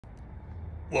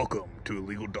Welcome to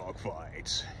Illegal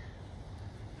Dogfights,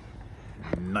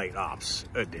 Night Ops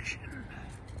Edition.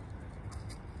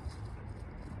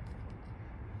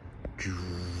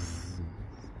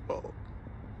 Oh,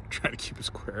 trying to keep it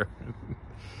square.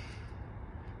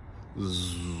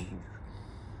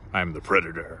 I'm the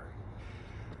Predator.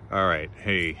 Alright,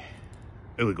 hey,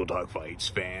 Illegal Dogfights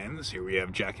fans, here we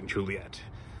have Jack and Juliet.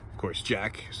 Of course,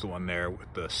 Jack is the one there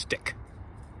with the stick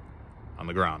on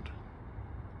the ground.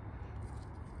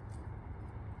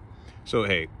 So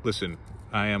hey, listen,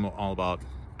 I am all about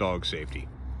dog safety.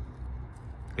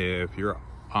 If you're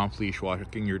off-leash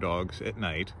walking your dogs at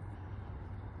night,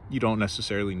 you don't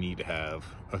necessarily need to have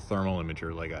a thermal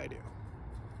imager like I do.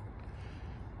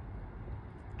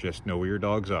 Just know where your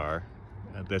dogs are.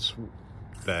 That's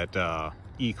that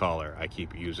e-collar I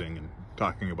keep using and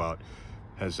talking about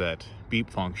has that beep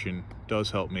function,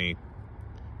 does help me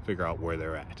figure out where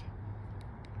they're at.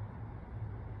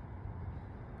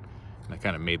 I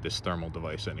kind of made this thermal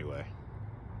device anyway.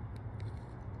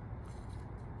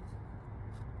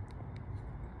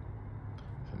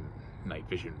 Night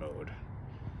vision mode.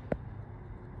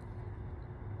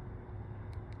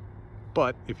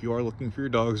 But if you are looking for your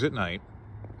dogs at night,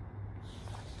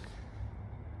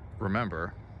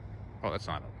 remember, oh, that's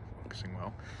not focusing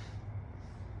well.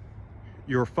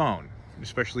 Your phone,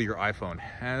 especially your iPhone,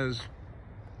 has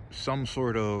some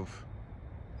sort of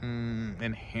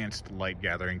enhanced light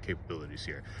gathering capabilities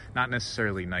here. Not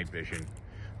necessarily night vision,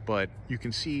 but you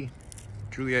can see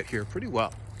Juliet here pretty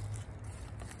well.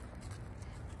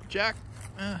 Jack,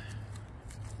 a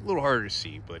little harder to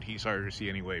see, but he's harder to see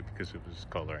anyway because of his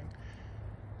coloring.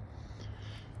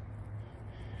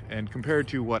 And compared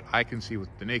to what I can see with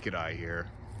the naked eye here,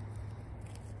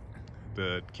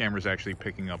 the camera's actually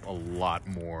picking up a lot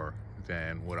more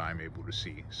than what I'm able to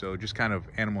see. So just kind of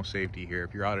animal safety here.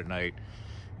 If you're out at night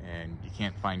and you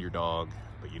can't find your dog,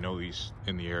 but you know he's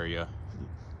in the area,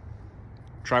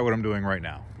 try what I'm doing right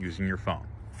now, using your phone.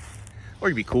 Or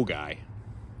you be a cool guy.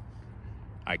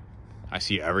 I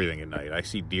see everything at night. I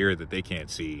see deer that they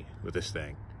can't see with this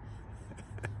thing.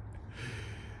 All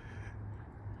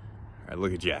right,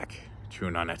 look at Jack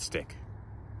chewing on that stick.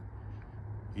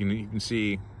 You can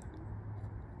see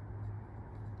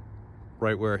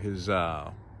right where his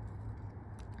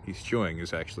he's chewing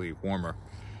is actually warmer.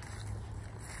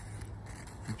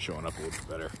 Showing up a little bit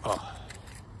better. Oh,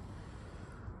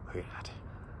 look at that.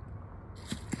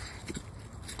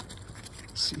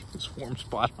 See this warm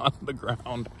spot on the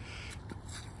ground.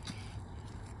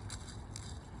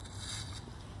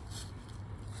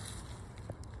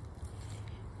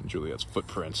 And Juliet's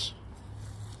footprints.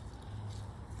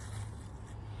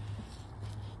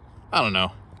 I don't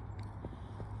know.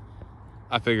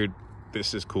 I figured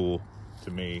this is cool to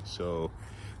me, so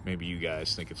maybe you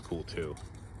guys think it's cool too.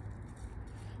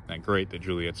 Not great that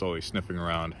Juliet's always sniffing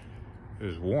around. It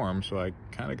is warm, so I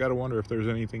kind of got to wonder if there's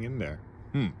anything in there.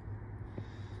 All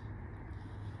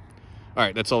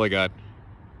right, that's all I got.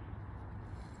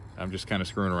 I'm just kind of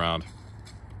screwing around.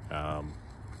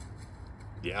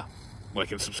 Yeah,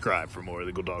 like and subscribe for more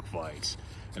Illegal Dogfights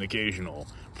and occasional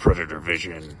Predator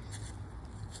vision.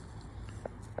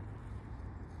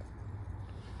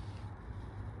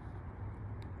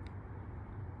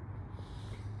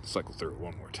 Cycle through it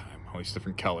one more time. All these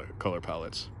different color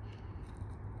palettes.